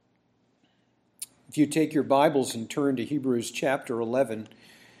If you take your Bibles and turn to Hebrews chapter 11,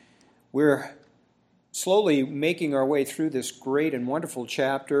 we're slowly making our way through this great and wonderful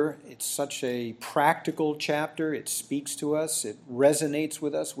chapter. It's such a practical chapter. It speaks to us. It resonates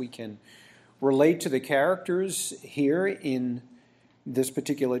with us. We can relate to the characters here in this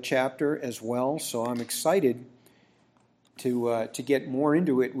particular chapter as well. So I'm excited to get more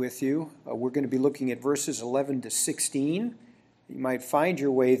into it with you. We're going to be looking at verses 11 to 16. You might find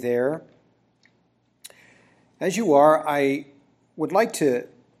your way there. As you are, I would like to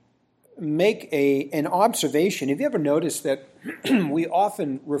make an observation. Have you ever noticed that we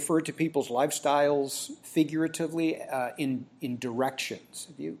often refer to people's lifestyles figuratively in directions?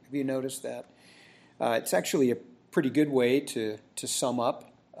 Have you noticed that? It's actually a pretty good way to sum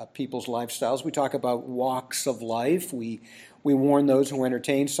up people's lifestyles. We talk about walks of life. We warn those who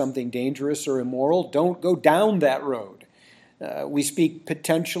entertain something dangerous or immoral, don't go down that road. We speak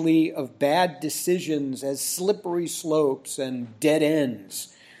potentially of bad decisions as slippery slopes and dead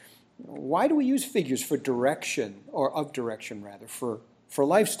ends. Why do we use figures for direction, or of direction rather, for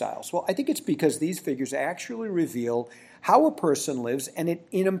lifestyles? Well, I think it's because these figures actually reveal how a person lives, and it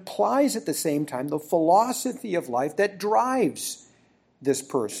implies at the same time the philosophy of life that drives this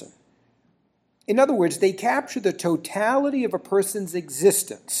person. In other words, they capture the totality of a person's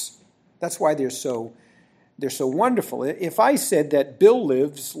existence. That's why they're so wonderful. If I said that Bill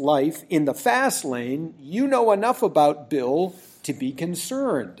lives life in the fast lane, you know enough about Bill to be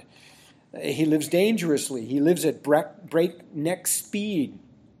concerned. He lives dangerously. He lives at breakneck speed.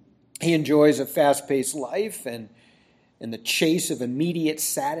 He enjoys a fast-paced life and the chase of immediate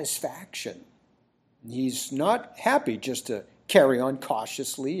satisfaction. He's not happy just to carry on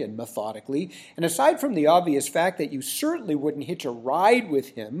cautiously and methodically. And aside from the obvious fact that you certainly wouldn't hitch a ride with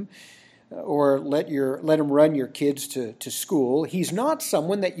him or let him run your kids to school, he's not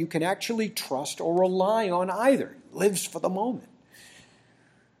someone that you can actually trust or rely on either. He lives for the moment.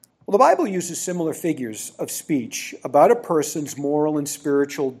 Well, the Bible uses similar figures of speech about a person's moral and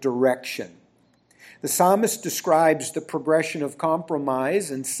spiritual direction. The psalmist describes the progression of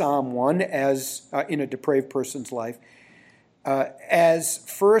compromise in Psalm 1 as in a depraved person's life as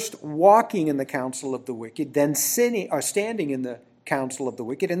first walking in the counsel of the wicked, then standing in the counsel of the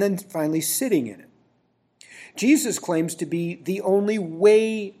wicked, and then finally sitting in it. Jesus claims to be the only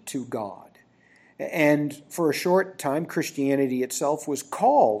way to God. And for a short time, Christianity itself was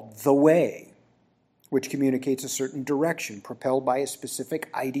called the way, which communicates a certain direction propelled by a specific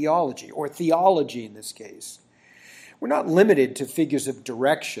ideology, or theology in this case. We're not limited to figures of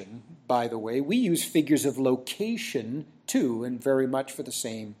direction, by the way. We use figures of location, too, and very much for the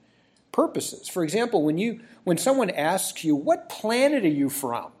same purposes. For example, when someone asks you, what planet are you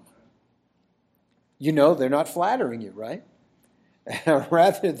from? You know they're not flattering you, right?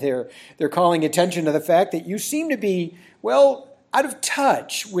 Rather, they're calling attention to the fact that you seem to be, out of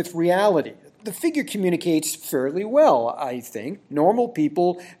touch with reality. The figure communicates fairly well, I think. Normal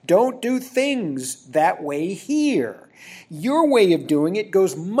people don't do things that way here. Your way of doing it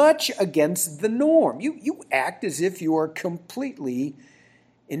goes much against the norm. You act as if you are completely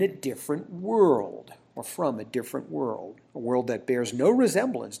in a different world, or from a different world, a world that bears no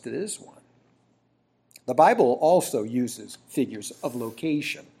resemblance to this one. The Bible also uses figures of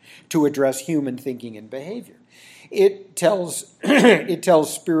location to address human thinking and behavior. It tells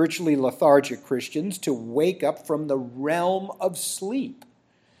spiritually lethargic Christians to wake up from the realm of sleep,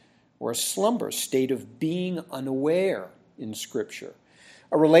 or a slumber, state of being unaware in Scripture.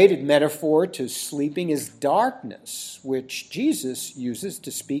 A related metaphor to sleeping is darkness, which Jesus uses to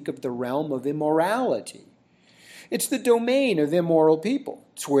speak of the realm of immorality. It's the domain of immoral people.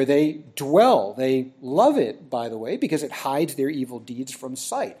 It's where they dwell. They love it, by the way, because it hides their evil deeds from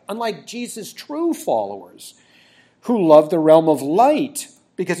sight. Unlike Jesus' true followers, who love the realm of light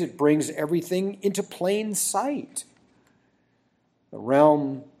because it brings everything into plain sight. The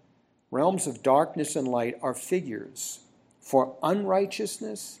realms of darkness and light are figures for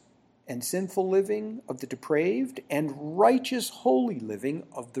unrighteousness and sinful living of the depraved, and righteous, holy living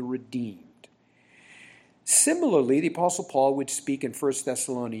of the redeemed. Similarly, the Apostle Paul would speak in 1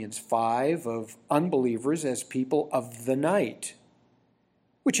 Thessalonians 5 of unbelievers as people of the night,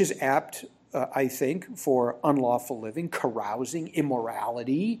 which is apt, I think, for unlawful living, carousing,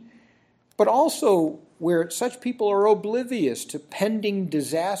 immorality, but also where such people are oblivious to pending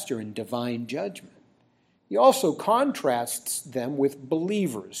disaster and divine judgment. He also contrasts them with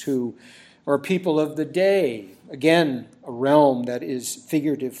believers who are people of the day. Again, a realm that is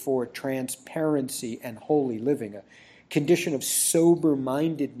figurative for transparency and holy living, a condition of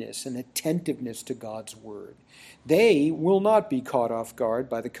sober-mindedness and attentiveness to God's word. They will not be caught off guard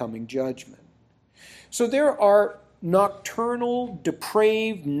by the coming judgment. So there are nocturnal,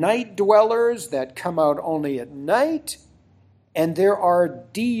 depraved night dwellers that come out only at night, and there are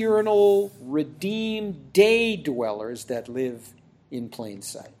diurnal, redeemed day dwellers that live in plain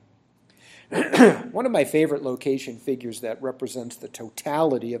sight. One of my favorite location figures that represents the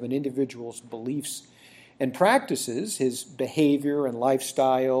totality of an individual's beliefs and practices, his behavior and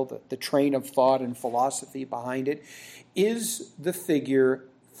lifestyle, the train of thought and philosophy behind it, is the figure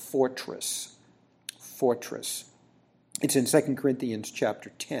fortress. Fortress. It's in 2 Corinthians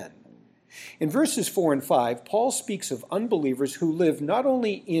chapter 10. In verses 4 and 5, Paul speaks of unbelievers who live not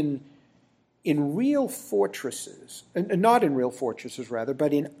only in real fortresses, not in real fortresses rather,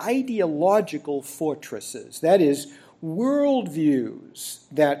 but in ideological fortresses. That is, worldviews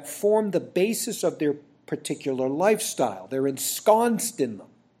that form the basis of their particular lifestyle. They're ensconced in them.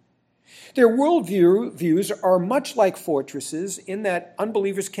 Their worldviews are much like fortresses in that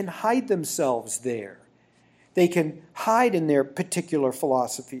unbelievers can hide themselves there. They can hide in their particular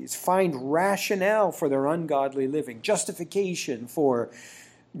philosophies, find rationale for their ungodly living, justification for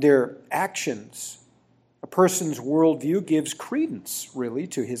their actions. A person's worldview gives credence, really,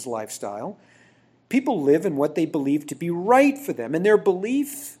 to his lifestyle. People live in what they believe to be right for them, and their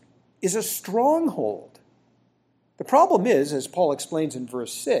belief is a stronghold. The problem is, as Paul explains in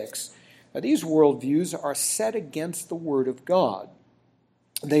verse 6, these worldviews are set against the Word of God.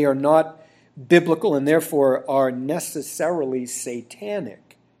 They are not biblical and therefore are necessarily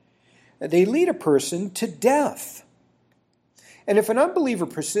satanic. They lead a person to death. And if an unbeliever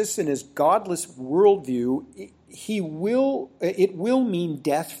persists in his godless worldview, it will mean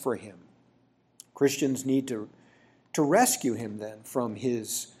death for him. Christians need to rescue him then from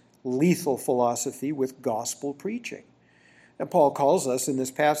his lethal philosophy with gospel preaching. And Paul calls us in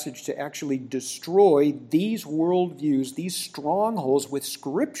this passage to actually destroy these worldviews, these strongholds with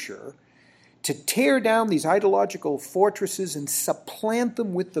Scripture, to tear down these ideological fortresses and supplant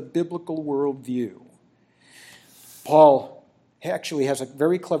them with the biblical worldview. Paul actually has a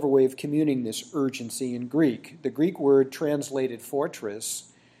very clever way of communicating this urgency in Greek. The Greek word translated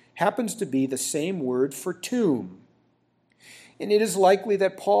fortress happens to be the same word for tomb. And it is likely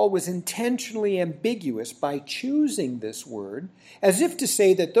that Paul was intentionally ambiguous by choosing this word, as if to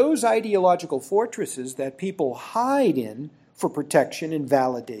say that those ideological fortresses that people hide in for protection and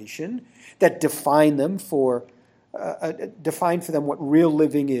validation, that define for them what real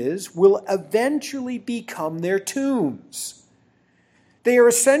living is, will eventually become their tombs. They are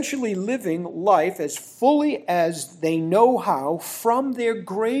essentially living life as fully as they know how from their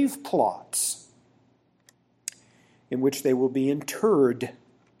grave plots, in which they will be interred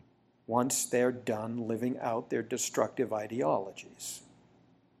once they're done living out their destructive ideologies.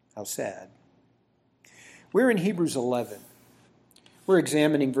 How sad. We're in Hebrews 11. We're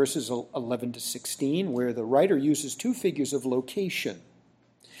examining verses 11 to 16, where the writer uses two figures of location.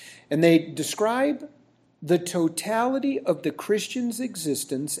 And they describe the totality of the Christian's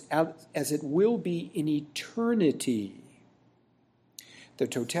existence as it will be in eternity. The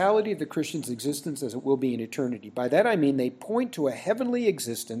totality of the Christian's existence as it will be in eternity. By that I mean they point to a heavenly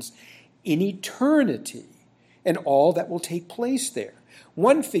existence in eternity and all that will take place there.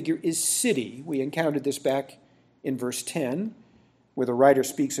 One figure is city. We encountered this back in verse 10, where the writer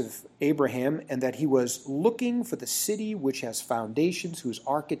speaks of Abraham and that he was looking for the city which has foundations, whose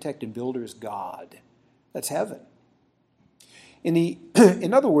architect and builder is God. That's heaven.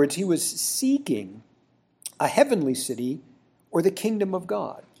 In other words, he was seeking a heavenly city or the kingdom of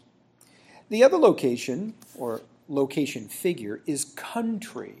God. The other location, or location figure, is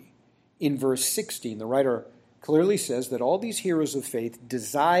country. In verse 16, the writer clearly says that all these heroes of faith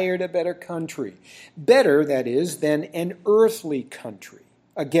desired a better country. Better, that is, than an earthly country.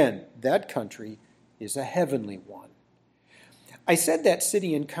 Again, that country is a heavenly one. I said that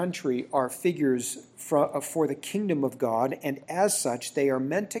city and country are figures for the kingdom of God, and as such, they are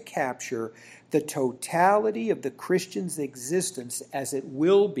meant to capture the totality of the Christian's existence as it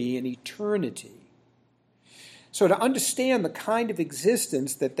will be in eternity. So to understand the kind of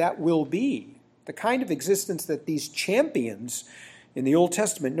existence that will be, the kind of existence that these champions in the Old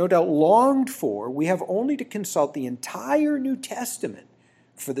Testament no doubt longed for, we have only to consult the entire New Testament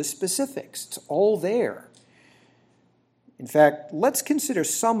for the specifics. It's all there. In fact, let's consider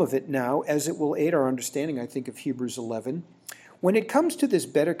some of it now, as it will aid our understanding, I think, of Hebrews 11. When it comes to this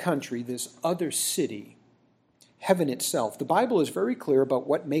better country, this other city, heaven itself, the Bible is very clear about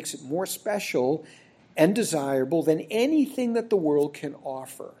what makes it more special and desirable than anything that the world can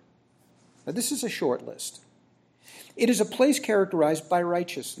offer. Now, this is a short list. It is a place characterized by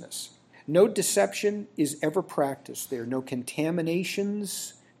righteousness. No deception is ever practiced there. No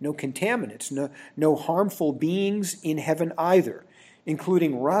contaminations, no contaminants, no harmful beings in heaven either,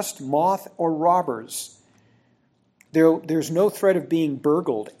 including rust, moth, or robbers. There's no threat of being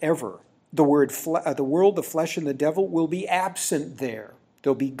burgled ever. The world, the flesh, and the devil will be absent there.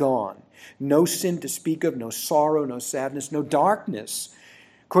 They'll be gone. No sin to speak of, no sorrow, no sadness, no darkness.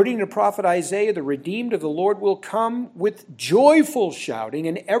 According to prophet Isaiah, the redeemed of the Lord will come with joyful shouting,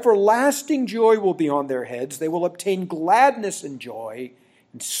 and everlasting joy will be on their heads. They will obtain gladness and joy,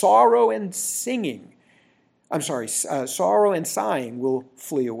 and sorrow and sighing will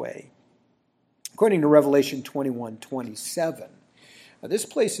flee away. According to Revelation 21:27, this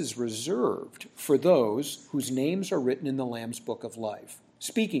place is reserved for those whose names are written in the Lamb's Book of Life.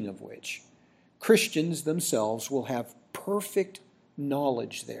 Speaking of which, Christians themselves will have perfect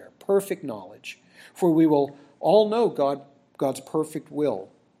knowledge there, perfect knowledge. For we will all know God's perfect will,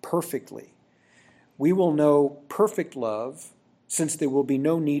 perfectly. We will know perfect love, since there will be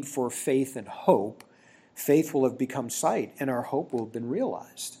no need for faith and hope. Faith will have become sight, and our hope will have been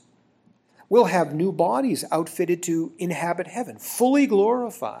realized. We'll have new bodies outfitted to inhabit heaven, fully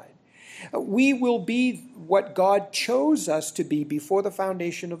glorified. We will be what God chose us to be before the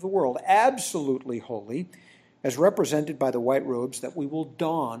foundation of the world, absolutely holy, as represented by the white robes that we will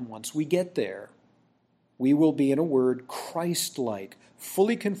don once we get there. We will be, in a word, Christ-like,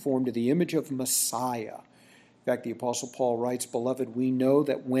 fully conformed to the image of Messiah. In fact, the Apostle Paul writes, "Beloved, we know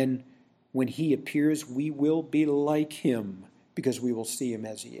that when he appears, we will be like him, because we will see him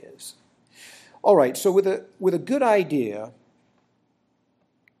as he is." All right, so with a good idea,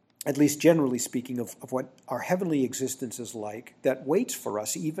 at least generally speaking, of what our heavenly existence is like, that waits for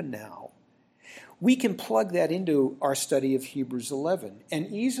us even now, we can plug that into our study of Hebrews 11 and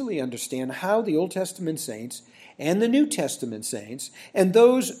easily understand how the Old Testament saints and the New Testament saints and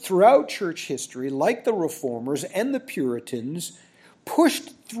those throughout church history, like the Reformers and the Puritans,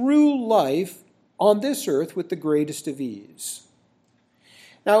 pushed through life on this earth with the greatest of ease.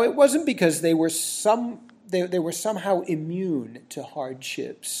 Now, it wasn't because they were somehow immune to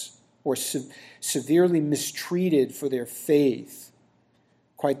hardships or severely mistreated for their faith.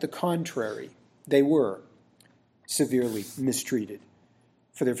 Quite the contrary. They were severely mistreated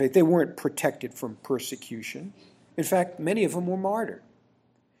for their faith. They weren't protected from persecution. In fact, many of them were martyred.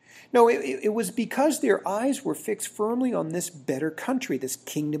 No, it was because their eyes were fixed firmly on this better country, this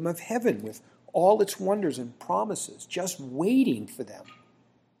kingdom of heaven, with all its wonders and promises, just waiting for them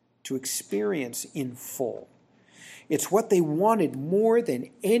to experience in full. It's what they wanted more than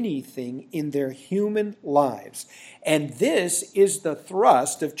anything in their human lives. And this is the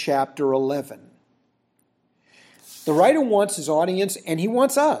thrust of chapter 11. The writer wants his audience, and he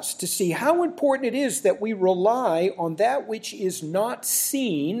wants us, to see how important it is that we rely on that which is not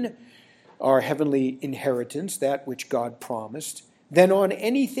seen, our heavenly inheritance, that which God promised, than on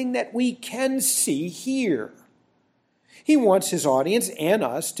anything that we can see here. He wants his audience and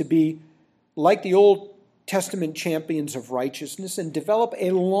us to be like the Old Testament champions of righteousness and develop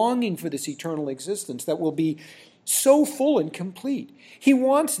a longing for this eternal existence that will be so full and complete. He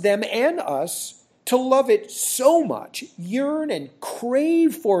wants them and us to love it so much, yearn and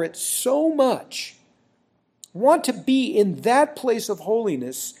crave for it so much, want to be in that place of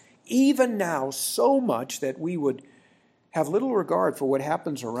holiness even now so much that we would have little regard for what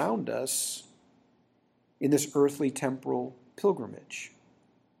happens around us in this earthly temporal pilgrimage.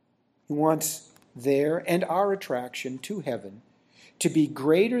 He wants their and our attraction to heaven to be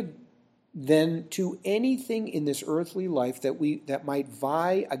greater than to anything in this earthly life that might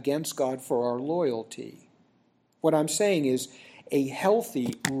vie against God for our loyalty. What I'm saying is a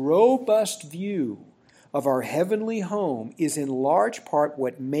healthy, robust view of our heavenly home is in large part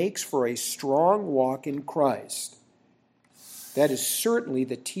what makes for a strong walk in Christ. That is certainly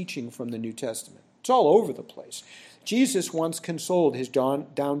the teaching from the New Testament. It's all over the place. Jesus once consoled his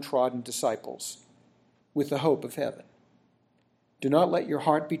downtrodden disciples with the hope of heaven. "Do not let your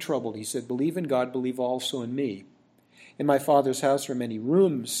heart be troubled," he said. "Believe in God, believe also in me. In my Father's house are many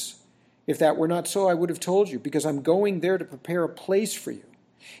rooms. If that were not so, I would have told you, because I'm going there to prepare a place for you.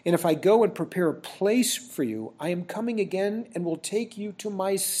 And if I go and prepare a place for you, I am coming again and will take you to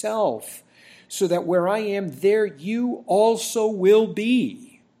myself, so that where I am, there you also will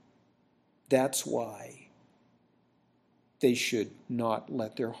be." That's why they should not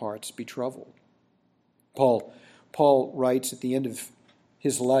let their hearts be troubled. Paul writes at the end of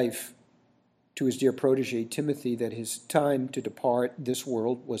his life to his dear protege Timothy that his time to depart this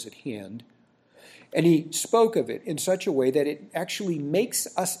world was at hand. And he spoke of it in such a way that it actually makes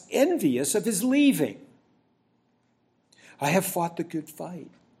us envious of his leaving. "I have fought the good fight.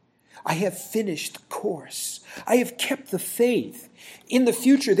 I have finished the course. I have kept the faith. In the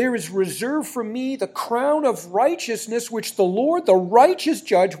future, there is reserved for me the crown of righteousness, which the Lord, the righteous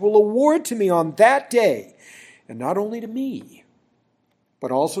judge, will award to me on that day. And not only to me,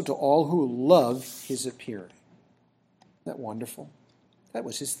 but also to all who love his appearing. Isn't that wonderful? That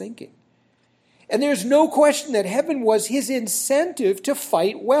was his thinking. And there's no question that heaven was his incentive to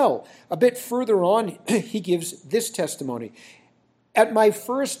fight well. A bit further on, he gives this testimony. At my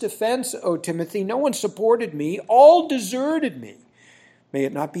first defense, O Timothy, no one supported me. All deserted me. May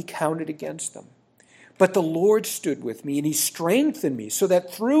it not be counted against them. But the Lord stood with me, and he strengthened me, so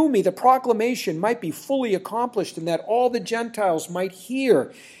that through me the proclamation might be fully accomplished, and that all the Gentiles might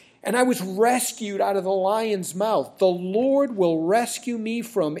hear. And I was rescued out of the lion's mouth. The Lord will rescue me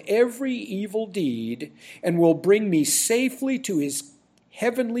from every evil deed, and will bring me safely to his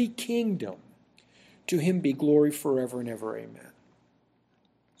heavenly kingdom. To him be glory forever and ever. Amen.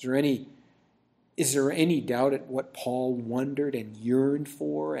 Is there any doubt at what Paul wondered and yearned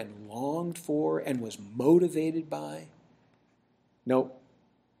for and longed for and was motivated by? No,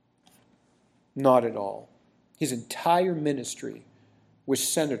 not at all. His entire ministry was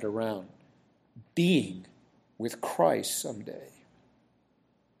centered around being with Christ someday.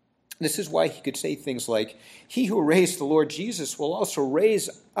 This is why he could say things like, he who raised the Lord Jesus will also raise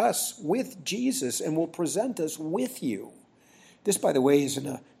us with Jesus and will present us with you. This, by the way, is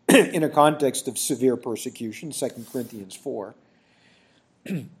in a context of severe persecution, 2 Corinthians 4.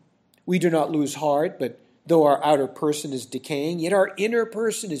 We do not lose heart, but though our outer person is decaying, yet our inner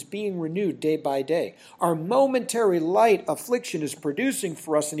person is being renewed day by day. Our momentary light affliction is producing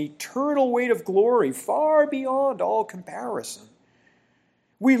for us an eternal weight of glory far beyond all comparison.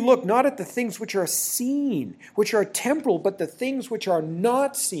 We look not at the things which are seen, which are temporal, but the things which are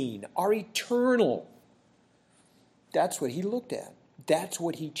not seen are eternal. That's what he looked at. That's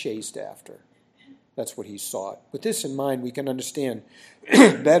what he chased after. That's what he sought. With this in mind, we can understand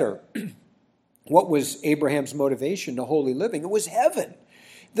better what was Abraham's motivation to holy living. It was heaven,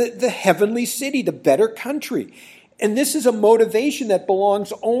 the heavenly city, the better country. And this is a motivation that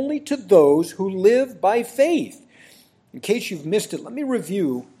belongs only to those who live by faith. In case you've missed it, let me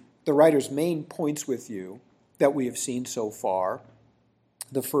review the writer's main points with you that we have seen so far.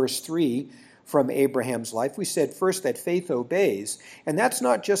 The first three from Abraham's life. We said first that faith obeys, and that's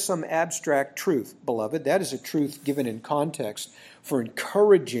not just some abstract truth, beloved. That is a truth given in context for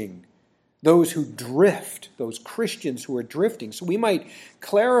encouraging those who drift, those Christians who are drifting. So we might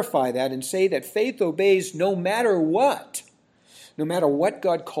clarify that and say that faith obeys no matter what. No matter what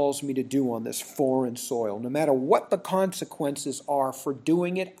God calls me to do on this foreign soil, no matter what the consequences are for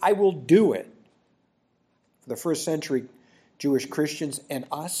doing it, I will do it. For the first century Jewish Christians and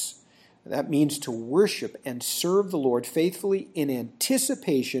us, that means to worship and serve the Lord faithfully in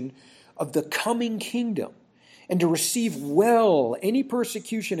anticipation of the coming kingdom, and to receive well any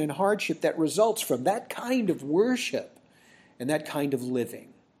persecution and hardship that results from that kind of worship and that kind of living.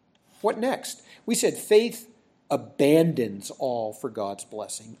 What next? We said faith abandons all for God's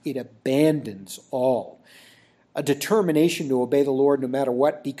blessing. It abandons all. A determination to obey the Lord no matter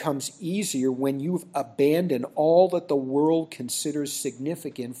what becomes easier when you've abandoned all that the world considers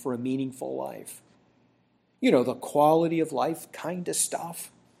significant for a meaningful life. You know, the quality of life kind of stuff.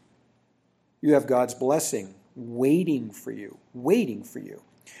 You have God's blessing waiting for you, waiting for you.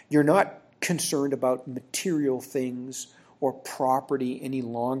 You're not concerned about material things or property any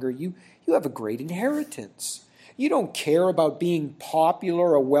longer. You have a great inheritance. You don't care about being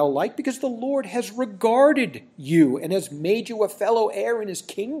popular or well-liked because the Lord has regarded you and has made you a fellow heir in his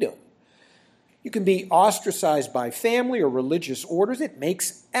kingdom. You can be ostracized by family or religious orders. It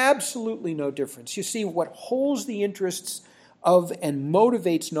makes absolutely no difference. You see, what holds the interests of and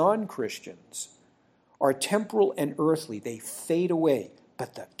motivates non-Christians are temporal and earthly. They fade away.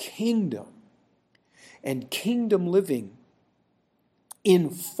 But the kingdom and kingdom living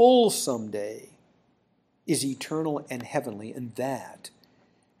in full someday is eternal and heavenly, and that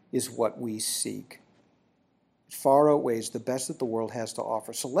is what we seek. It far outweighs the best that the world has to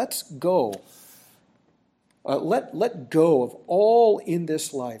offer. So let's go. Let go of all in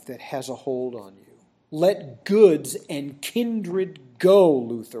this life that has a hold on you. Let goods and kindred go,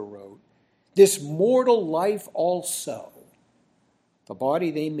 Luther wrote. This mortal life also. The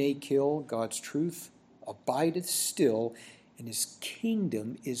body they may kill, God's truth abideth still, and his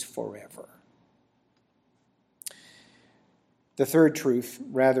kingdom is forever. The third truth,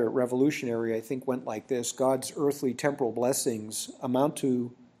 rather revolutionary, I think, went like this. God's earthly temporal blessings amount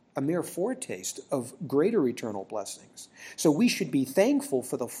to a mere foretaste of greater eternal blessings. So we should be thankful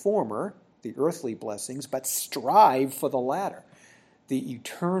for the former, the earthly blessings, but strive for the latter, the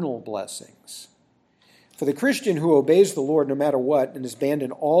eternal blessings. For the Christian who obeys the Lord no matter what and has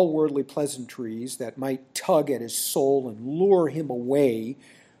abandoned all worldly pleasantries that might tug at his soul and lure him away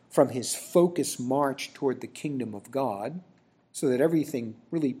from his focused march toward the kingdom of God, so that everything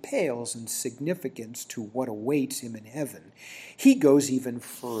really pales in significance to what awaits him in heaven, he goes even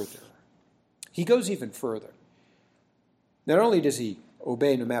further. He goes even further. Not only does he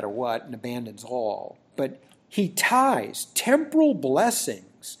obey no matter what and abandons all, but he ties temporal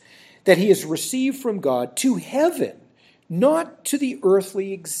blessings that he has received from God to heaven, not to the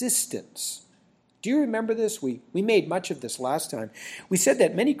earthly existence. Do you remember this? We made much of this last time. We said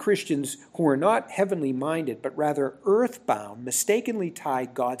that many Christians who are not heavenly minded, but rather earthbound, mistakenly tie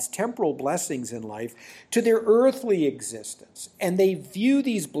God's temporal blessings in life to their earthly existence. And they view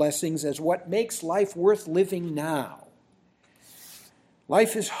these blessings as what makes life worth living now.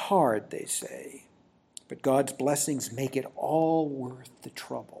 Life is hard, they say, but God's blessings make it all worth the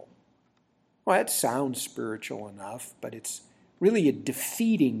trouble. Well, that sounds spiritual enough, but it's really a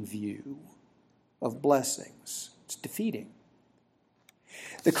defeating view of blessings. It's defeating.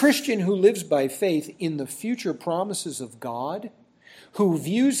 The Christian who lives by faith in the future promises of God, who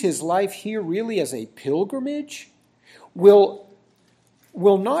views his life here really as a pilgrimage, will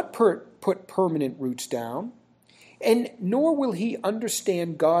not put permanent roots down, and nor will he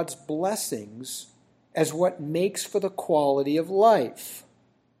understand God's blessings as what makes for the quality of life.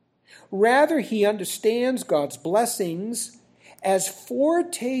 Rather, he understands God's blessings as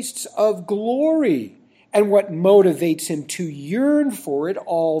foretastes of glory and what motivates him to yearn for it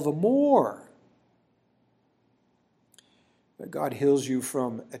all the more. But God heals you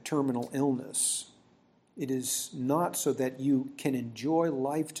from a terminal illness. It is not so that you can enjoy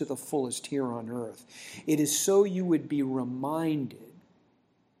life to the fullest here on earth. It is so you would be reminded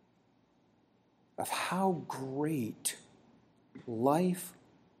of how great life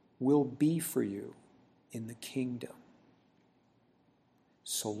will be for you in the kingdom.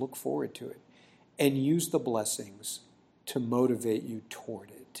 So look forward to it and use the blessings to motivate you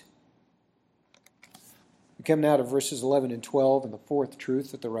toward it. We come now to verses 11 and 12 and the fourth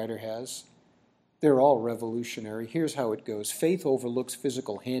truth that the writer has. They're all revolutionary. Here's how it goes. Faith overlooks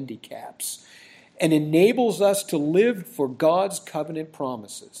physical handicaps and enables us to live for God's covenant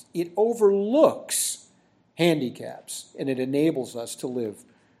promises. It overlooks handicaps and it enables us to live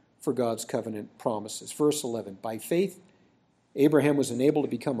for God's covenant promises. Verse 11, by faith, Abraham was enabled to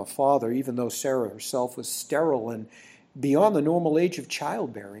become a father, even though Sarah herself was sterile and beyond the normal age of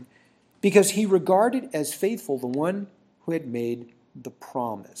childbearing, because he regarded as faithful the one who had made the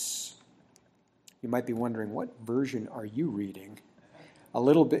promise. You might be wondering, what version are you reading? A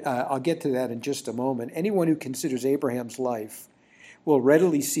little bit. I'll get to that in just a moment. Anyone who considers Abraham's life will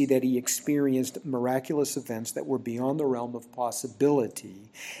readily see that he experienced miraculous events that were beyond the realm of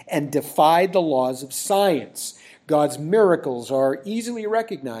possibility and defied the laws of science. God's miracles are easily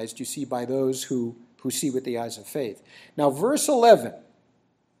recognized, you see, by those who see with the eyes of faith. Now, verse 11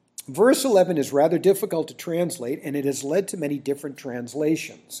 is rather difficult to translate, and it has led to many different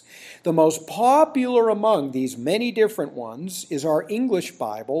translations. The most popular among these many different ones is our English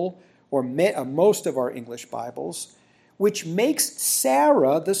Bible, or most of our English Bibles, which makes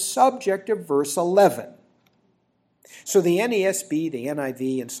Sarah the subject of verse 11. So the NASB, the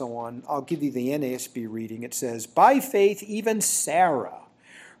NIV, and so on, I'll give you the NASB reading. It says, by faith, even Sarah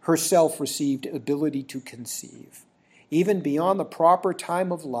herself received ability to conceive, even beyond the proper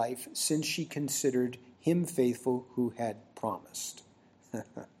time of life, since she considered him faithful who had promised.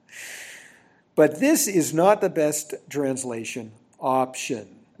 But this is not the best translation option,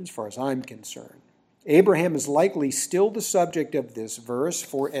 as far as I'm concerned. Abraham is likely still the subject of this verse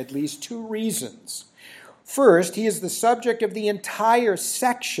for at least two reasons. First, he is the subject of the entire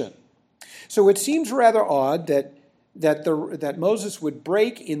section. So it seems rather odd that Moses would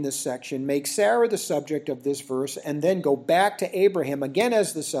break in this section, make Sarah the subject of this verse, and then go back to Abraham again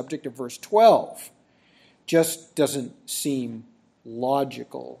as the subject of verse 12. Just doesn't seem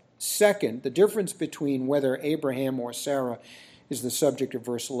logical. Second, the difference between whether Abraham or Sarah is the subject of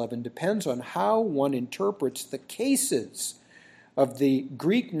verse 11 depends on how one interprets the cases of the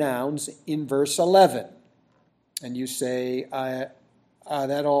Greek nouns in verse 11. And you say,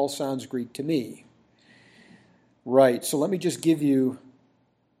 that all sounds Greek to me. Right, so let me just give you,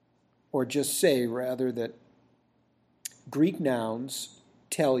 or just say rather, that Greek nouns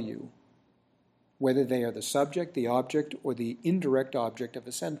tell you whether they are the subject, the object, or the indirect object of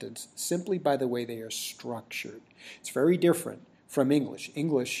a sentence simply by the way they are structured. It's very different from English.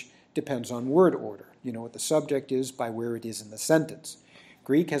 English depends on word order. You know what the subject is by where it is in the sentence.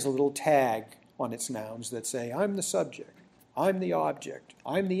 Greek has a little tag on its nouns that say, I'm the subject. I'm the object.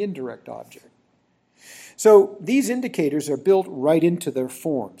 I'm the indirect object. So these indicators are built right into their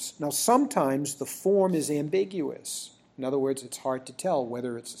forms. Now, sometimes the form is ambiguous. In other words, it's hard to tell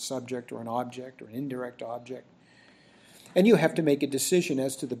whether it's a subject or an object or an indirect object. And you have to make a decision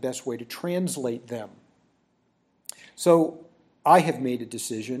as to the best way to translate them. So I have made a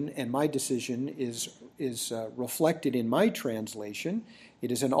decision, and my decision is reflected in my translation.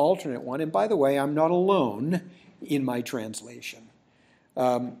 It is an alternate one. And by the way, I'm not alone in my translation.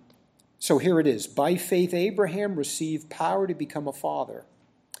 So here it is. By faith, Abraham received power to become a father,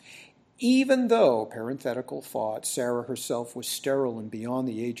 even though, parenthetical thought, Sarah herself was sterile and beyond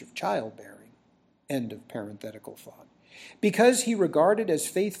the age of childbearing. End of parenthetical thought. Because he regarded as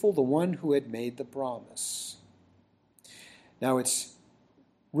faithful the one who had made the promise. Now, it's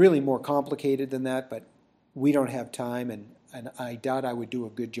really more complicated than that, but we don't have time, and I doubt I would do a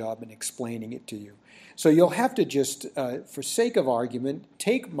good job in explaining it to you. So you'll have to just, for sake of argument,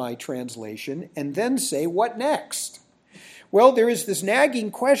 take my translation and then say, what next? Well, there is this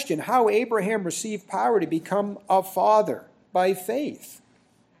nagging question, how Abraham received power to become a father by faith.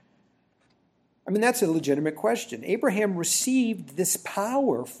 I mean, that's a legitimate question. Abraham received this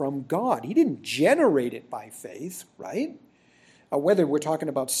power from God. He didn't generate it by faith, right? Whether we're talking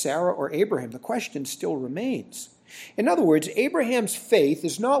about Sarah or Abraham, the question still remains. In other words, Abraham's faith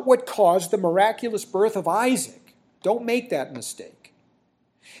is not what caused the miraculous birth of Isaac. Don't make that mistake.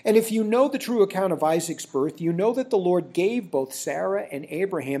 And if you know the true account of Isaac's birth, you know that the Lord gave both Sarah and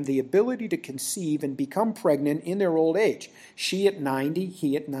Abraham the ability to conceive and become pregnant in their old age. She at 90,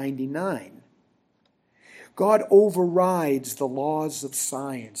 he at 99. God overrides the laws of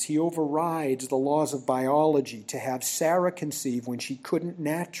science. He overrides the laws of biology to have Sarah conceive when she couldn't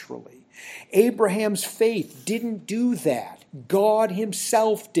naturally. Abraham's faith didn't do that. God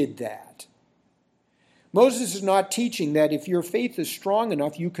himself did that. Moses is not teaching that if your faith is strong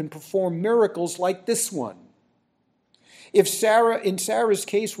enough, you can perform miracles like this one. In Sarah's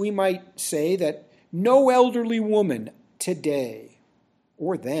case, we might say that no elderly woman today,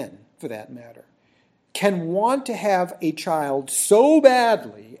 or then for that matter, can want to have a child so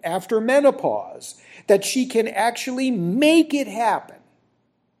badly after menopause that she can actually make it happen.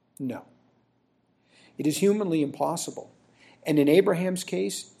 No. It is humanly impossible. And in Abraham's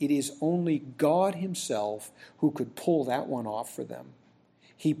case, it is only God himself who could pull that one off for them.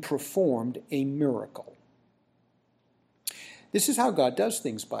 He performed a miracle. This is how God does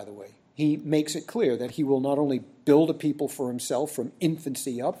things, by the way. He makes it clear that he will not only build a people for himself from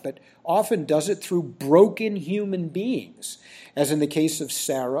infancy up, but often does it through broken human beings. As in the case of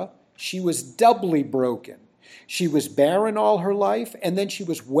Sarah, she was doubly broken. She was barren all her life, and then she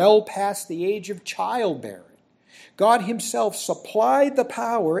was well past the age of childbearing. God himself supplied the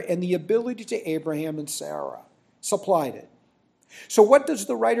power and the ability to Abraham and Sarah. Supplied it. So what does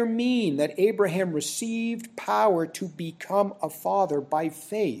the writer mean that Abraham received power to become a father by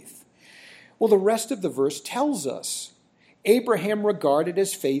faith? Well, the rest of the verse tells us. Abraham regarded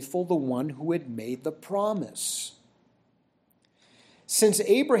as faithful the one who had made the promise. Since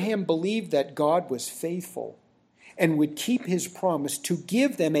Abraham believed that God was faithful and would keep his promise to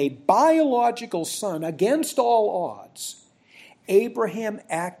give them a biological son against all odds, Abraham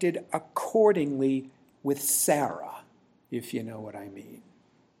acted accordingly with Sarah, if you know what I mean.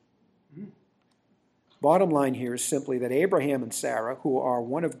 Bottom line here is simply that Abraham and Sarah, who are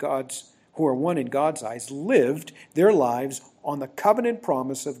one in God's eyes, lived their lives on the covenant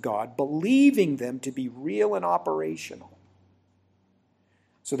promise of God, believing them to be real and operational.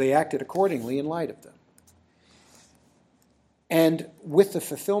 So they acted accordingly in light of them. And with the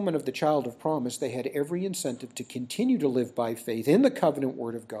fulfillment of the child of promise, they had every incentive to continue to live by faith in the covenant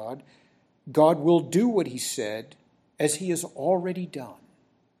word of God. God will do what he said, as he has already done.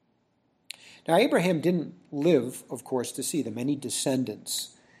 Now, Abraham didn't live, of course, to see the many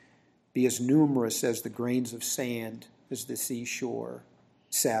descendants be as numerous as the grains of sand as the seashore.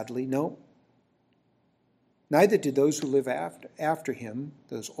 Sadly, no. Neither did those who live after him,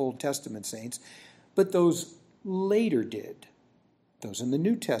 those Old Testament saints, but those later did, those in the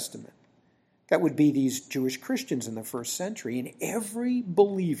New Testament. That would be these Jewish Christians in the first century, and every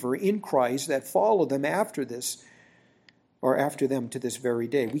believer in Christ that followed them after this, or after them to this very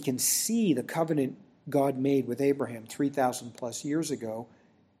day. We can see the covenant God made with Abraham 3,000 plus years ago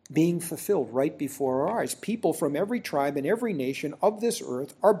being fulfilled right before our eyes. People from every tribe and every nation of this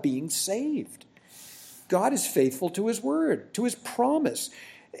earth are being saved. God is faithful to his word, to his promise.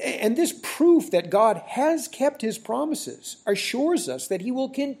 And this proof that God has kept his promises assures us that he will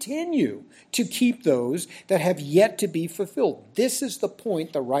continue to keep those that have yet to be fulfilled. This is the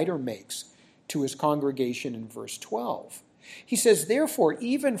point the writer makes to his congregation in verse 12. He says, therefore,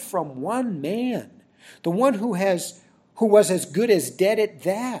 even from one man, the one who was as good as dead at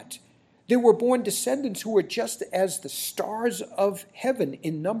that, there were born descendants who were just as the stars of heaven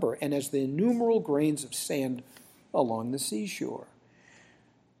in number and as the innumerable grains of sand along the seashore.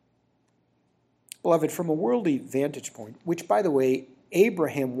 Beloved, from a worldly vantage point, which, by the way,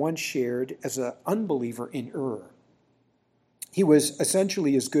 Abraham once shared as an unbeliever in Ur, he was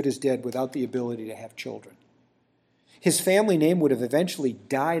essentially as good as dead without the ability to have children. His family name would have eventually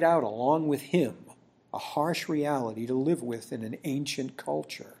died out along with him, a harsh reality to live with in an ancient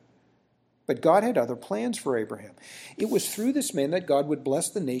culture. But God had other plans for Abraham. It was through this man that God would bless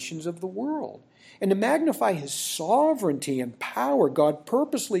the nations of the world. And to magnify his sovereignty and power, God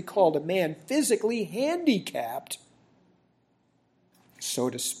purposely called a man physically handicapped, so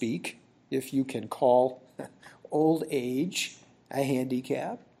to speak, if you can call old age a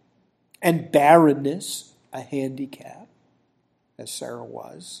handicap, and barrenness a handicap, as Sarah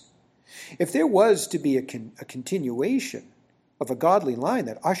was. If there was to be a continuation of a godly line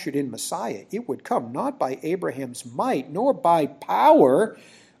that ushered in Messiah, it would come not by Abraham's might, nor by power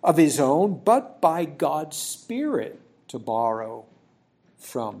of his own, but by God's Spirit, to borrow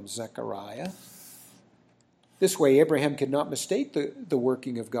from Zechariah. This way, Abraham could not mistake the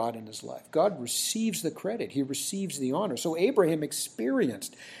working of God in his life. God receives the credit. He receives the honor. So Abraham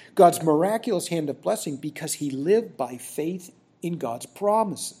experienced God's miraculous hand of blessing because he lived by faith in God's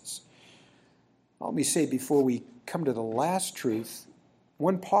promises. Let me say before we come to the last truth,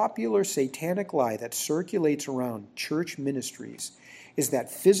 one popular satanic lie that circulates around church ministries is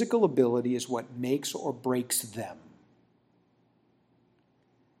that physical ability is what makes or breaks them.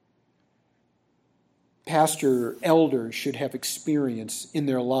 Pastor elders should have experience in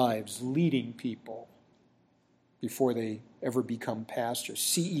their lives leading people before they ever become pastors.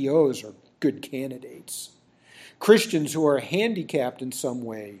 CEOs are good candidates. Christians who are handicapped in some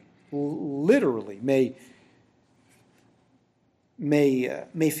way, literally,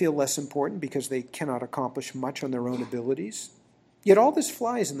 may feel less important because they cannot accomplish much on their own abilities. Yet all this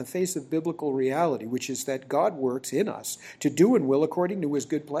flies in the face of biblical reality, which is that God works in us to do and will according to his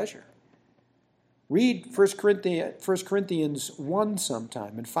good pleasure. Read 1 Corinthians 1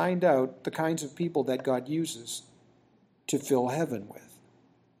 sometime and find out the kinds of people that God uses to fill heaven with.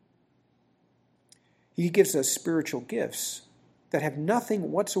 He gives us spiritual gifts that have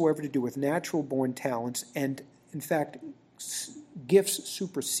nothing whatsoever to do with natural-born talents, and, in fact, gifts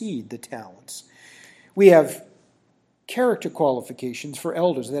supersede the talents. We have character qualifications for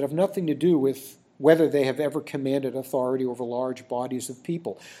elders that have nothing to do with whether they have ever commanded authority over large bodies of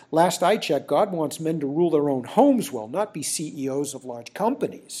people. Last I checked, God wants men to rule their own homes well, not be CEOs of large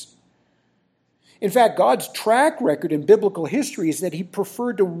companies. In fact, God's track record in biblical history is that he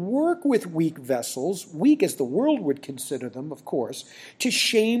preferred to work with weak vessels, weak as the world would consider them, of course, to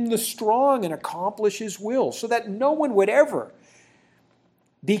shame the strong and accomplish his will, so that no one would ever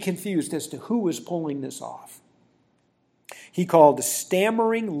be confused as to who was pulling this off. He called a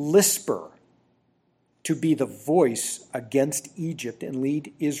stammering lisper to be the voice against Egypt and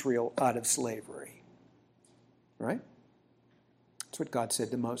lead Israel out of slavery. Right? That's what God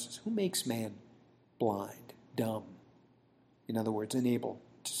said to Moses. Who makes man blind, dumb? In other words, unable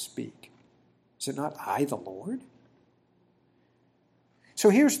to speak. Is it not I, the Lord?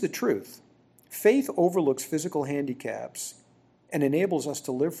 So here's the truth. Faith overlooks physical handicaps and enables us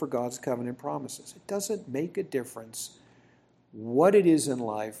to live for God's covenant promises. It doesn't make a difference what it is in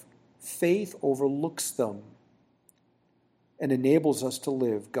life. Faith overlooks them and enables us to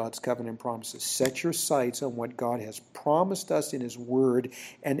live God's covenant promises. Set your sights on what God has promised us in his word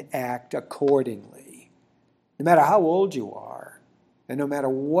and act accordingly. No matter how old you are, and no matter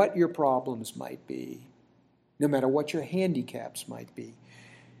what your problems might be, no matter what your handicaps might be,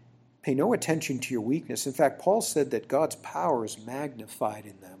 pay no attention to your weakness. In fact, Paul said that God's power is magnified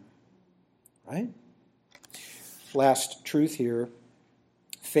in them. Right? Last truth here.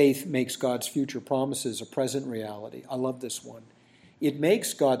 Faith makes God's future promises a present reality. I love this one. It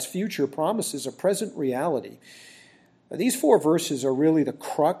makes God's future promises a present reality. Now, these 4 verses are really the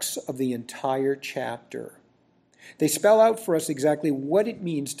crux of the entire chapter. They spell out for us exactly what it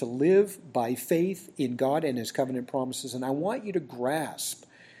means to live by faith in God and his covenant promises. And I want you to grasp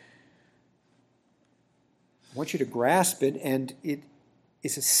it, and it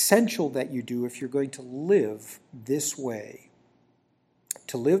is essential that you do if you're going to live this way.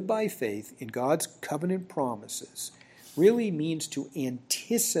 To live by faith in God's covenant promises really means to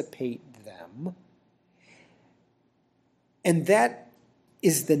anticipate them, and that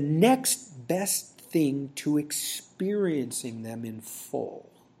is the next best thing to experiencing them in full.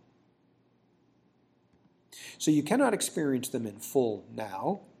 So you cannot experience them in full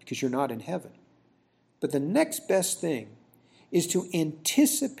now because you're not in heaven. But the next best thing is to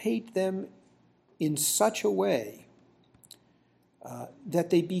anticipate them in such a way that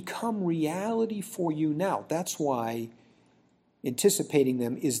they become reality for you now. That's why anticipating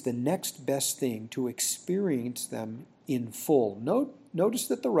them is the next best thing, to experience them in full. Notice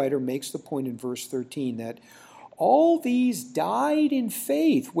that the writer makes the point in verse 13 that all these died in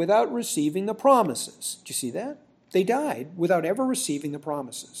faith without receiving the promises. Do you see that? They died without ever receiving the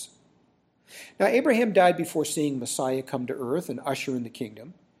promises. Now, Abraham died before seeing Messiah come to earth and usher in the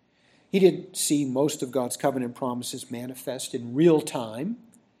kingdom. He didn't see most of God's covenant promises manifest in real time.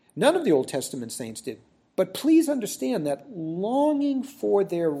 None of the Old Testament saints did. But please understand that longing for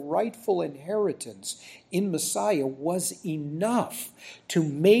their rightful inheritance in Messiah was enough to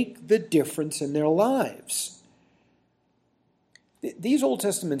make the difference in their lives. These Old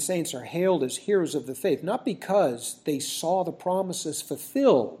Testament saints are hailed as heroes of the faith, not because they saw the promises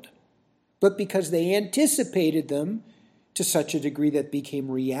fulfilled, but because they anticipated them to such a degree that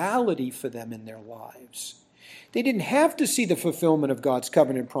became reality for them in their lives. They didn't have to see the fulfillment of God's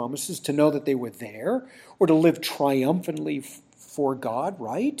covenant promises to know that they were there or to live triumphantly for God,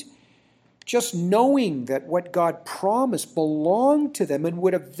 right? Just knowing that what God promised belonged to them and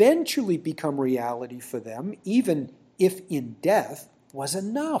would eventually become reality for them, even if in death, was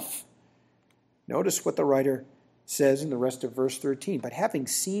enough. Notice what the writer says in the rest of verse 13, but having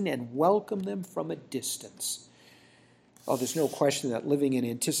seen and welcomed them from a distance. Oh, there's no question that living in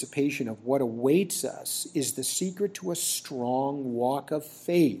anticipation of what awaits us is the secret to a strong walk of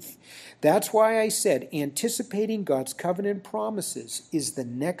faith. That's why I said anticipating God's covenant promises is the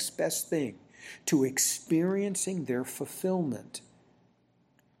next best thing to experiencing their fulfillment.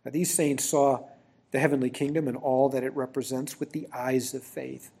 Now, these saints saw the heavenly kingdom and all that it represents with the eyes of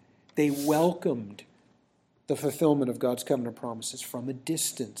faith. They welcomed the fulfillment of God's covenant promises from a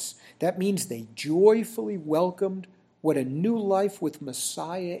distance. That means they joyfully welcomed what a new life with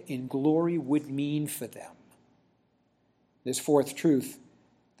Messiah in glory would mean for them. This fourth truth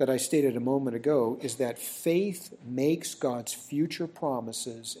that I stated a moment ago is that faith makes God's future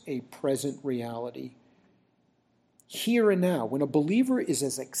promises a present reality. Here and now, when a believer is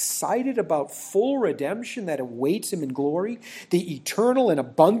as excited about full redemption that awaits him in glory, the eternal and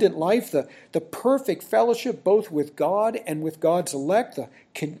abundant life, the perfect fellowship both with God and with God's elect, the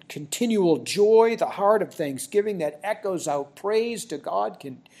continual joy, the heart of thanksgiving that echoes out praise to God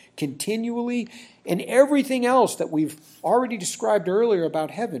continually, and everything else that we've already described earlier about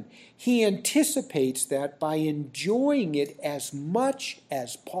heaven, he anticipates that by enjoying it as much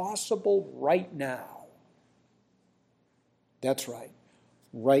as possible right now. That's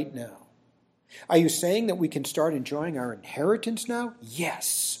right now. Are you saying that we can start enjoying our inheritance now?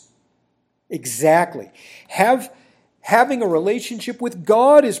 Yes, exactly. Having a relationship with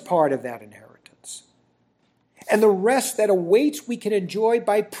God is part of that inheritance. And the rest that awaits we can enjoy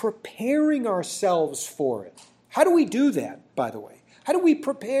by preparing ourselves for it. How do we do that, by the way? How do we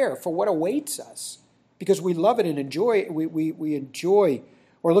prepare for what awaits us? Because we love it and enjoy it. We enjoy,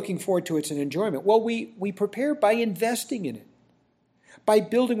 or looking forward to its enjoyment. Well, we prepare by investing in it, by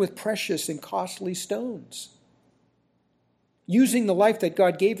building with precious and costly stones, using the life that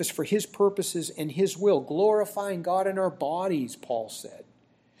God gave us for His purposes and His will, glorifying God in our bodies, Paul said,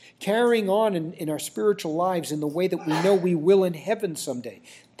 carrying on in our spiritual lives in the way that we know we will in heaven someday.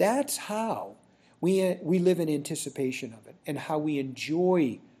 That's how we live in anticipation of it and how we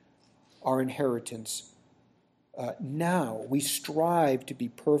enjoy our inheritance. Now we strive to be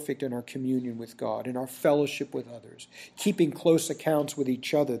perfect in our communion with God, in our fellowship with others, keeping close accounts with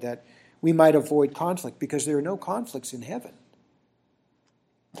each other that we might avoid conflict, because there are no conflicts in heaven.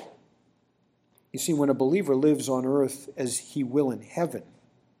 You see, when a believer lives on earth as he will in heaven,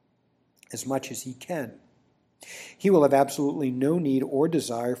 as much as he can, he will have absolutely no need or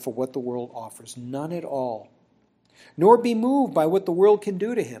desire for what the world offers, none at all, nor be moved by what the world can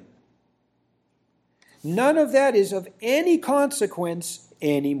do to him. None of that is of any consequence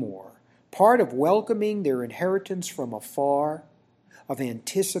anymore. Part of welcoming their inheritance from afar, of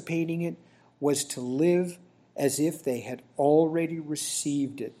anticipating it, was to live as if they had already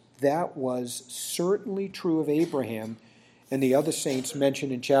received it. That was certainly true of Abraham and the other saints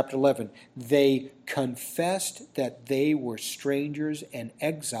mentioned in chapter 11. They confessed that they were strangers and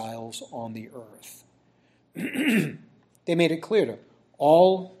exiles on the earth. They made it clear to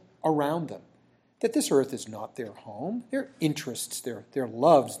all around them that this earth is not their home. Their interests, their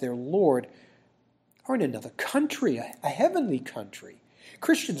loves, their Lord are in another country, a heavenly country.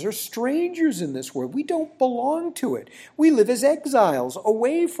 Christians are strangers in this world. We don't belong to it. We live as exiles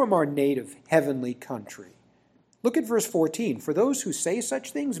away from our native heavenly country. Look at verse 14. For those who say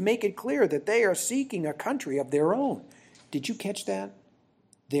such things, make it clear that they are seeking a country of their own. Did you catch that?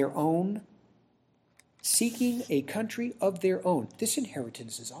 Their own. Seeking a country of their own. This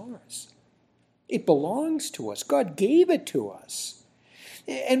inheritance is ours. It belongs to us. God gave it to us.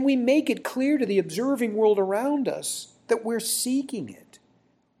 And we make it clear to the observing world around us that we're seeking it.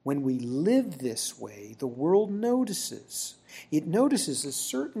 When we live this way, the world notices. It notices a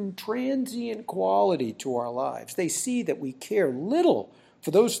certain transient quality to our lives. They see that we care little for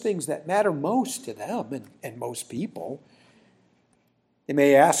those things that matter most to them and most people. They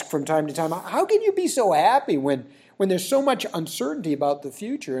may ask from time to time, how can you be so happy when there's so much uncertainty about the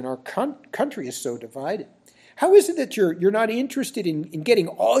future and our country is so divided? How is it that you're not interested in getting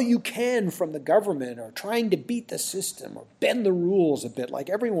all you can from the government or trying to beat the system or bend the rules a bit like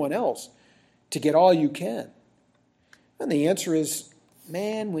everyone else to get all you can? And the answer is,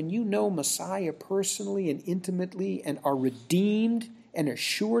 man, when you know Messiah personally and intimately and are redeemed and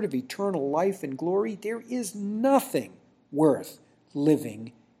assured of eternal life and glory, there is nothing worth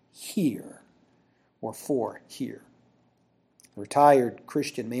living here or for here. A retired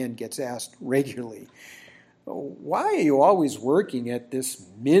Christian man gets asked regularly, why are you always working at this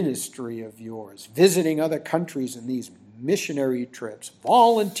ministry of yours, visiting other countries in these missionary trips,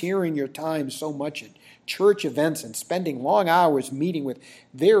 volunteering your time so much at church events and spending long hours meeting with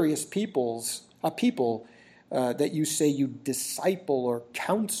various people that you say you disciple or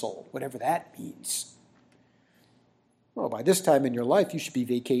counsel, whatever that means? Well, by this time in your life, you should be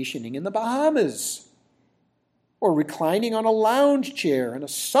vacationing in the Bahamas or reclining on a lounge chair in a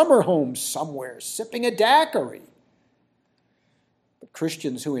summer home somewhere, sipping a daiquiri. But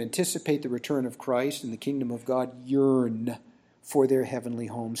Christians who anticipate the return of Christ and the kingdom of God yearn for their heavenly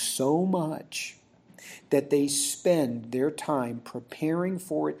home so much that they spend their time preparing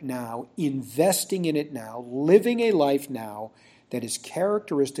for it now, investing in it now, living a life now that is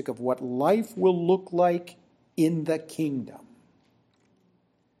characteristic of what life will look like in the kingdom.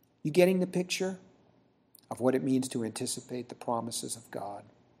 You getting the picture of what it means to anticipate the promises of God?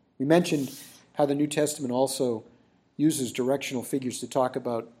 We mentioned how the New Testament also uses directional figures to talk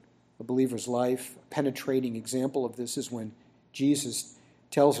about a believer's life. A penetrating example of this is when Jesus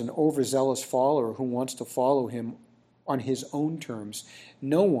tells an overzealous follower who wants to follow him on his own terms,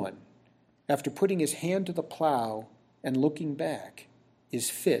 no one, after putting his hand to the plow and looking back, is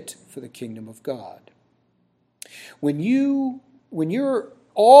fit for the kingdom of God. When you're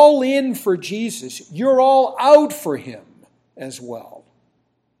all in for Jesus, you're all out for him as well.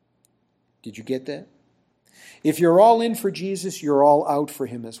 Did you get that? If you're all in for Jesus, you're all out for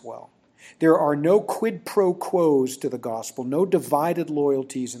him as well. There are no quid pro quos to the gospel, no divided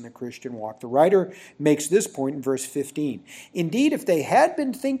loyalties in the Christian walk. The writer makes this point in verse 15. Indeed, if they had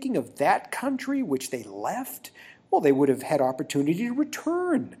been thinking of that country which they left, well, they would have had opportunity to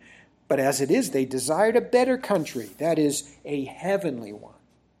return. But as it is, they desired a better country, that is, a heavenly one.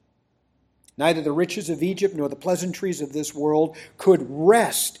 Neither the riches of Egypt nor the pleasantries of this world could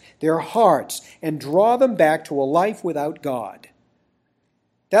rest their hearts and draw them back to a life without God.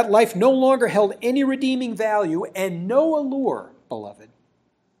 That life no longer held any redeeming value and no allure, beloved.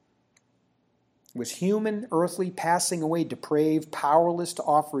 It was human, earthly, passing away, depraved, powerless to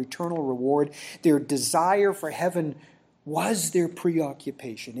offer eternal reward. Their desire for heaven was their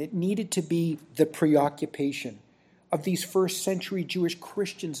preoccupation. It needed to be the preoccupation of these first century Jewish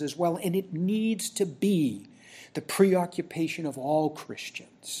Christians as well, and it needs to be the preoccupation of all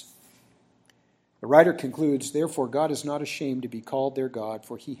Christians. The writer concludes, therefore God is not ashamed to be called their God,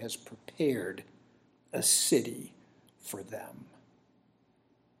 for he has prepared a city for them.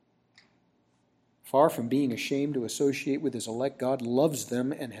 Far from being ashamed to associate with his elect, God loves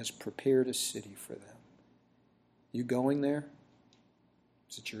them and has prepared a city for them. You going there?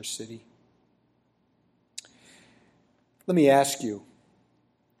 Is it your city? Let me ask you,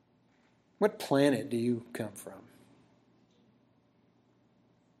 what planet do you come from?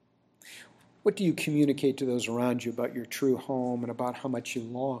 What do you communicate to those around you about your true home and about how much you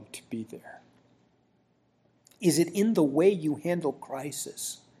long to be there? Is it in the way you handle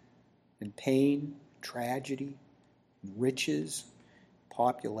crisis and pain, tragedy, riches,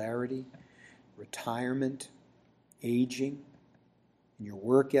 popularity, retirement, aging, your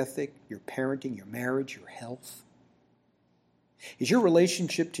work ethic, your parenting, your marriage, your health? Is your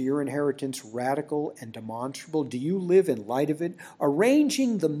relationship to your inheritance radical and demonstrable? Do you live in light of it,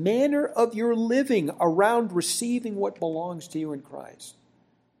 arranging the manner of your living around receiving what belongs to you in Christ?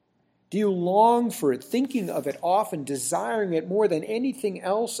 Do you long for it, thinking of it often, desiring it more than anything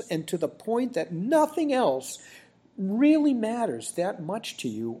else, and to the point that nothing else really matters that much to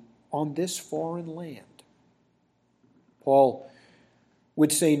you on this foreign land? Paul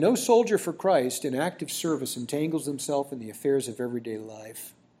would say, no soldier for Christ in active service entangles himself in the affairs of everyday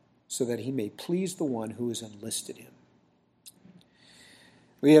life so that he may please the one who has enlisted him.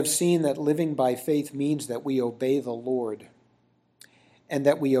 We have seen that living by faith means that we obey the Lord and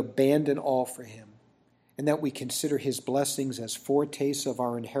that we abandon all for him and that we consider his blessings as foretastes of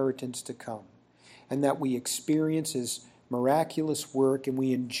our inheritance to come and that we experience his miraculous work and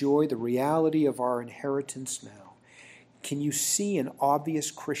we enjoy the reality of our inheritance now. Can you see an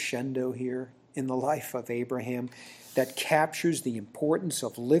obvious crescendo here in the life of Abraham that captures the importance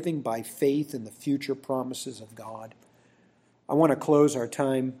of living by faith in the future promises of God? I want to close our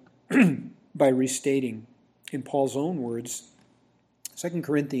time by restating, in Paul's own words, 2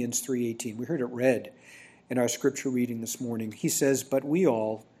 Corinthians 3:18. We heard it read in our scripture reading this morning. He says, but we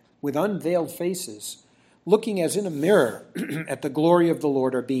all, with unveiled faces, looking as in a mirror at the glory of the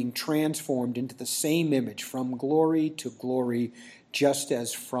Lord, are being transformed into the same image from glory to glory, just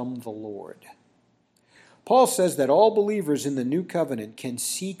as from the Lord. Paul says that all believers in the new covenant can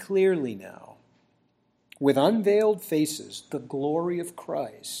see clearly now, with unveiled faces, the glory of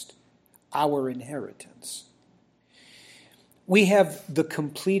Christ, our inheritance. We have the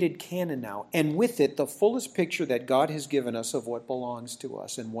completed canon now, and with it, the fullest picture that God has given us of what belongs to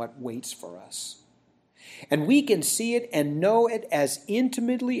us and what waits for us. And we can see it and know it as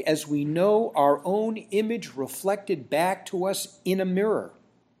intimately as we know our own image reflected back to us in a mirror.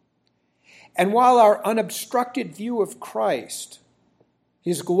 And while our unobstructed view of Christ,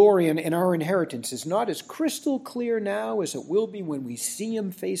 his glory and our inheritance is not as crystal clear now as it will be when we see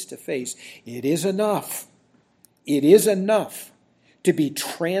him face to face, it is enough. It is enough to be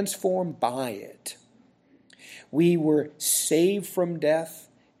transformed by it. We were saved from death,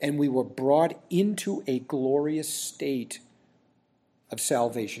 and we were brought into a glorious state of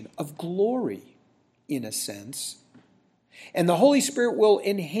salvation, of glory, in a sense. And the Holy Spirit will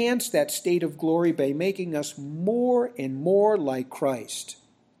enhance that state of glory by making us more and more like Christ,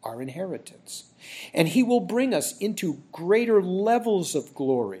 our inheritance. And he will bring us into greater levels of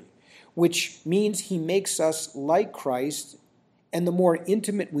glory, which means he makes us like Christ. And the more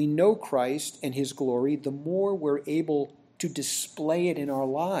intimate we know Christ and his glory, the more we're able to display it in our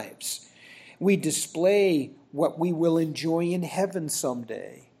lives. We display what we will enjoy in heaven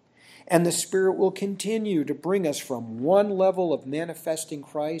someday. And the Spirit will continue to bring us from one level of manifesting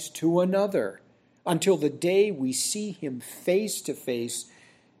Christ to another until the day we see him face to face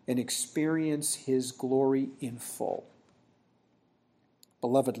and experience his glory in full.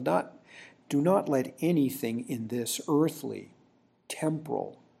 Beloved, do not let anything in this earthly,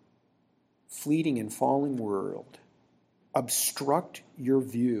 temporal, fleeting and falling world obstruct your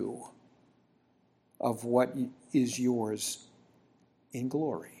view of what is yours in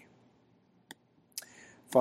glory.